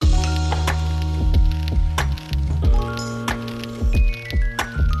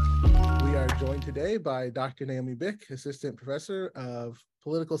today by Dr. Naomi Bick, Assistant Professor of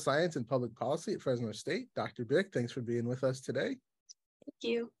Political Science and Public Policy at Fresno State. Dr. Bick, thanks for being with us today. Thank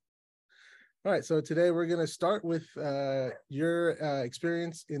you. All right, so today we're going to start with your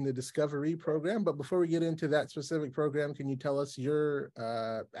experience in the Discovery program. But before we get into that specific program, can you tell us your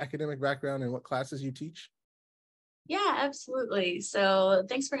academic background and what classes you teach? Yeah, absolutely. So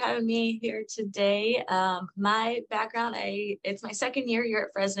thanks for having me here today. My background, it's my second year here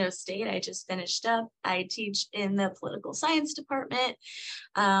at Fresno State. I just finished up. I teach in the political science department,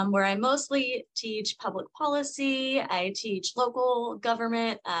 where I mostly teach public policy. I teach local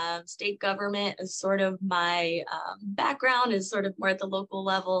government, state government is sort of my background, is sort of more at the local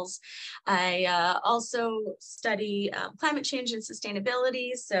levels. I also study climate change and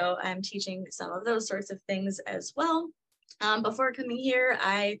sustainability, so I'm teaching some of those sorts of things as well. Before coming here,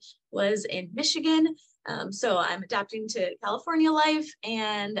 I was in Michigan, so I'm adapting to California life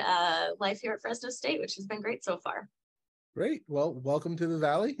and life here at Fresno State, which has been great so far. Great. Well, welcome to the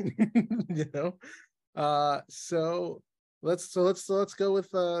Valley. So let's go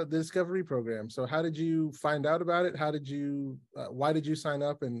with the Discovery program. So how did you find out about it? Why did you sign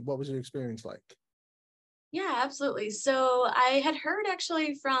up, and what was your experience like? Yeah, absolutely. So I had heard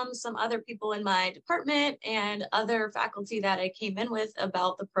actually from some other people in my department and other faculty that I came in with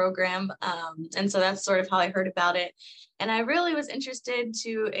about the program. And so that's sort of how I heard about it. And I really was interested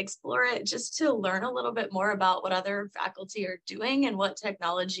to explore it just to learn a little bit more about what other faculty are doing and what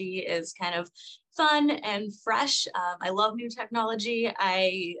technology is kind of fun and fresh. I love new technology.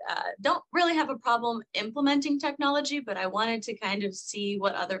 I don't really have a problem implementing technology, but I wanted to kind of see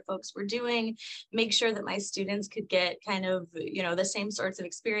what other folks were doing, make sure that my students could get kind of, the same sorts of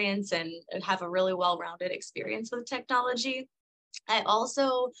experience and have a really well-rounded experience with technology. I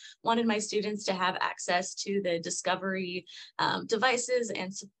also wanted my students to have access to the Discovery devices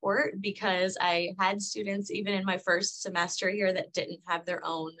and support, because I had students even in my first semester here that didn't have their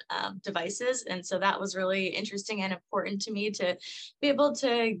own devices. And so that was really interesting and important to me, to be able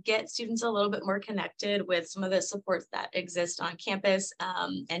to get students a little bit more connected with some of the supports that exist on campus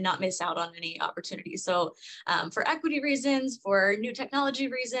and not miss out on any opportunities. So for equity reasons, for new technology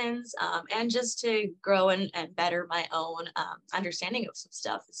reasons, and just to grow and better my own understanding of some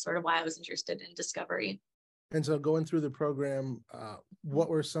stuff is sort of why I was interested in Discovery. And so going through the program, what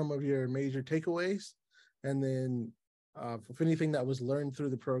were some of your major takeaways? And then if anything that was learned through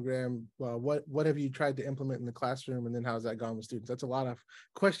the program, what have you tried to implement in the classroom, and then how's that gone with students? That's a lot of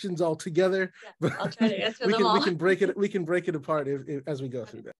questions all together. Yeah, I'll try to answer them all. We can break it apart as we go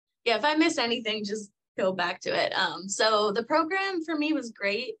through that. Yeah, if I miss anything, just go back to it. So the program for me was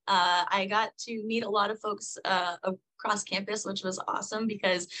great. I got to meet a lot of folks across campus, which was awesome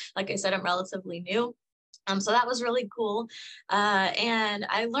because, like I said, I'm relatively new. So that was really cool. And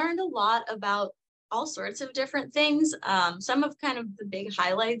I learned a lot about all sorts of different things. Some of kind of the big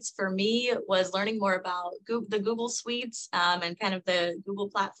highlights for me was learning more about the Google suites and kind of the Google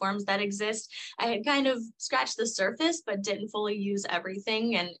platforms that exist. I had kind of scratched the surface, but didn't fully use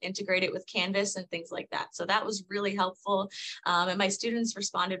everything and integrate it with Canvas and things like that. So that was really helpful. And my students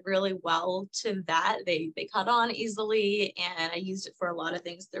responded really well to that. They caught on easily, and I used it for a lot of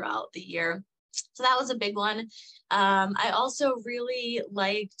things throughout the year. So that was a big one. I also really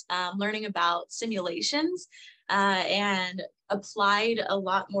liked learning about simulations and applied a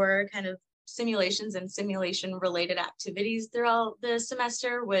lot more kind of simulations and simulation related activities throughout the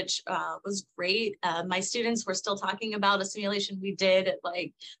semester, which was great. My students were still talking about a simulation we did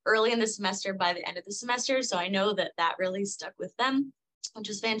like early in the semester by the end of the semester. So I know that that really stuck with them, which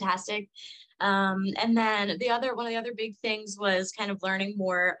was fantastic. And then one of the other big things was kind of learning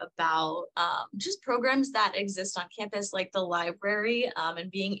more about just programs that exist on campus, like the library,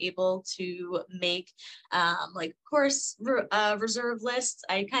 and being able to make like course reserve lists.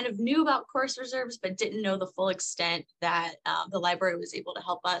 I kind of knew about course reserves, but didn't know the full extent that the library was able to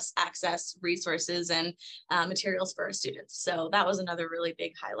help us access resources and materials for our students. So that was another really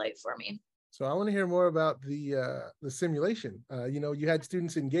big highlight for me. So I want to hear more about the simulation. You had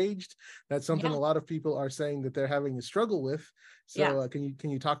students engaged. That's something a lot of people are saying that they're having a struggle with. So can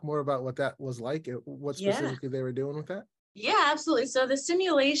you talk more about what that was like? What specifically they were doing with that? Yeah, absolutely. So the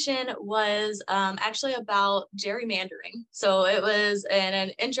simulation was actually about gerrymandering. So it was an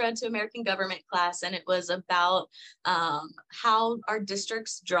intro to American government class, and it was about how our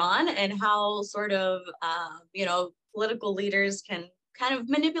districts drawn and how sort of, political leaders can kind of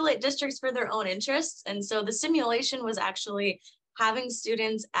manipulate districts for their own interests. And so the simulation was actually having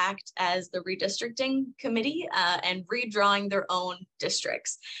students act as the redistricting committee and redrawing their own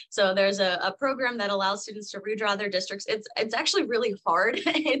districts. So there's a program that allows students to redraw their districts. It's actually really hard.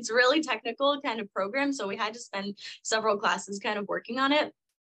 It's really technical kind of program. So we had to spend several classes kind of working on it.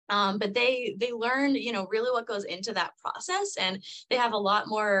 But they learn, really what goes into that process, and they have a lot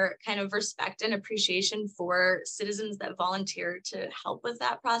more kind of respect and appreciation for citizens that volunteer to help with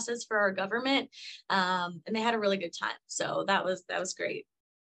that process for our government. And they had a really good time. So that was great.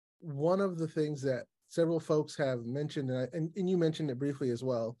 One of the things that several folks have mentioned, and you mentioned it briefly as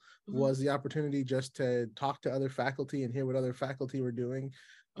well, was the opportunity just to talk to other faculty and hear what other faculty were doing.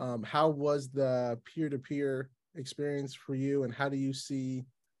 How was the peer-to-peer experience for you, and how do you see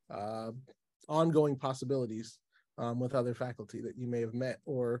ongoing possibilities with other faculty that you may have met,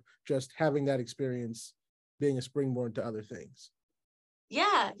 or just having that experience being a springboard to other things?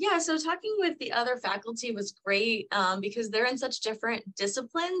 Yeah. So talking with the other faculty was great because they're in such different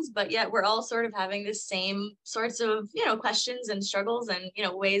disciplines, but yet we're all sort of having the same sorts of, questions and struggles and,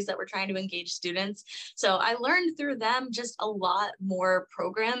 ways that we're trying to engage students. So I learned through them just a lot more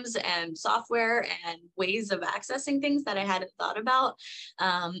programs and software and ways of accessing things that I hadn't thought about.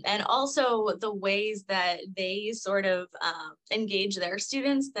 And also the ways that they sort of engage their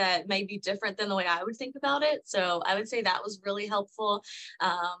students that may be different than the way I would think about it. So I would say that was really helpful.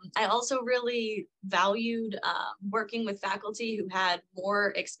 I also really valued working with faculty who had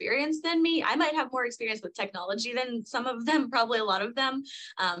more experience than me. I might have more experience with technology than some of them, probably a lot of them,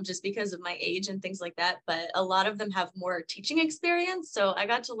 just because of my age and things like that. But a lot of them have more teaching experience. So I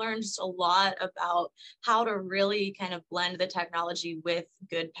got to learn just a lot about how to really kind of blend the technology with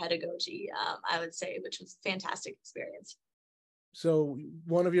good pedagogy, I would say, which was a fantastic experience. So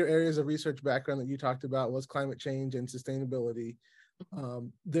one of your areas of research background that you talked about was climate change and sustainability.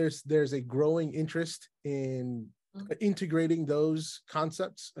 There's a growing interest in integrating those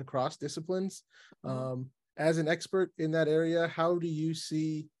concepts across disciplines. As an expert in that area, how do you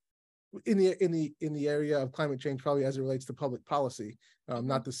see in the area of climate change, probably as it relates to public policy,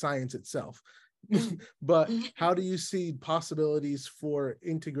 not the science itself, but how do you see possibilities for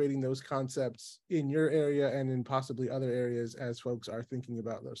integrating those concepts in your area and in possibly other areas as folks are thinking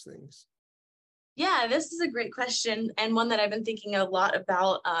about those things? Yeah, this is a great question, and one that I've been thinking a lot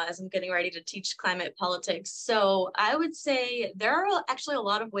about as I'm getting ready to teach climate politics. So I would say there are actually a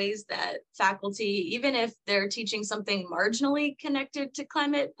lot of ways that faculty, even if they're teaching something marginally connected to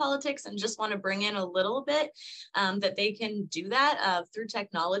climate politics and just want to bring in a little bit, that they can do that through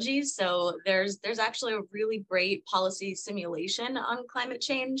technology. So there's actually a really great policy simulation on climate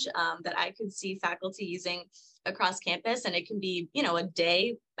change that I could see faculty using across campus, and it can be, a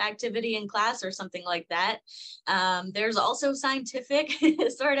day activity in class or something like that. There's also scientific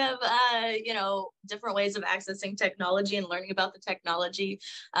sort of, different ways of accessing technology and learning about the technology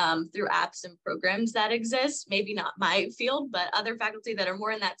through apps and programs that exist. Maybe not my field, but other faculty that are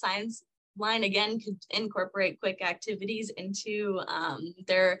more in that science line, again, could incorporate quick activities into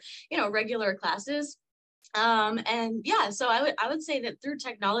their, regular classes. And yeah, so I would say that through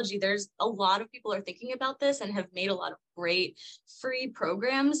technology, there's a lot of people are thinking about this and have made a lot of great free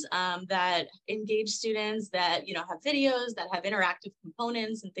programs that engage students, that have videos, that have interactive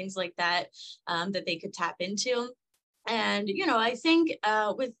components and things like that that they could tap into. And I think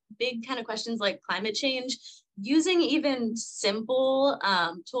with big kind of questions like climate change, using even simple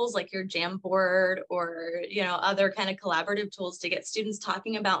tools like your Jamboard or other kind of collaborative tools to get students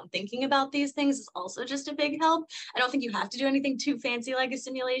talking about and thinking about these things is also just a big help. I don't think you have to do anything too fancy like a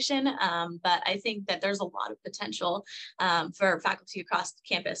simulation, but I think that there's a lot of potential for faculty across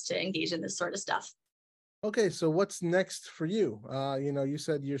campus to engage in this sort of stuff. Okay, so what's next for you? You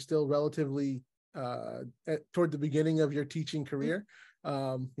said you're still relatively toward the beginning of your teaching career.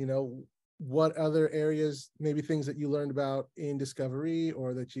 What other areas, maybe things that you learned about in Discovery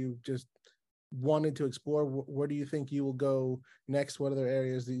or that you just wanted to explore, where do you think you will go next? What other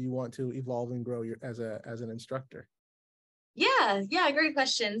areas that you want to evolve and grow as an instructor? Yeah, great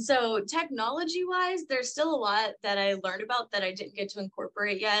question. So technology wise, there's still a lot that I learned about that I didn't get to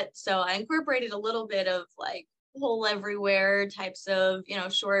incorporate yet. So I incorporated a little bit of like whole everywhere types of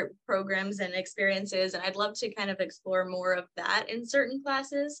short programs and experiences, and I'd love to kind of explore more of that in certain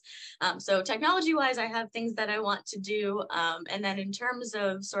classes. So technology wise, I have things that I want to do, and then in terms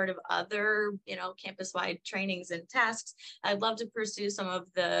of sort of other campus wide trainings and tasks, I'd love to pursue some of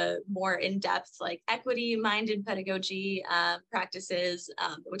the more in-depth like equity minded pedagogy practices,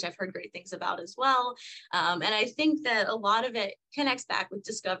 which I've heard great things about as well. And I think that a lot of it connects back with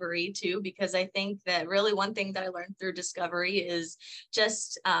Discovery too, because I think that really one thing that that I learned through Discovery is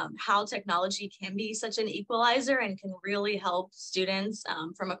just how technology can be such an equalizer and can really help students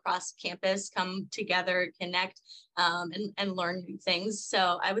from across campus come together, connect, and learn new things.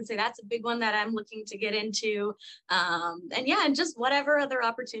 So I would say that's a big one that I'm looking to get into. And yeah, and just whatever other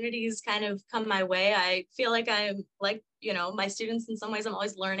opportunities kind of come my way. I feel like I'm like, my students in some ways, I'm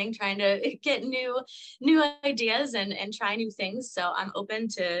always learning, trying to get new ideas and try new things. So I'm open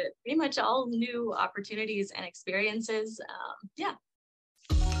to pretty much all new opportunities and experiences. Yeah.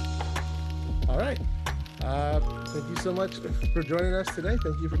 All right. Thank you so much for joining us today.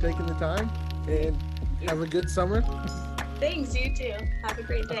 Thank you for taking the time, and have a good summer. Thanks, you too. Have a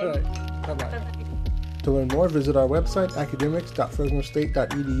great day. All right. Bye-bye. To learn more, visit our website,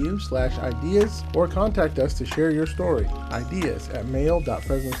 academics.fresnostate.edu/ideas, or contact us to share your story.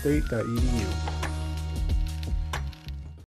 Ideas@mail.fresnostate.edu.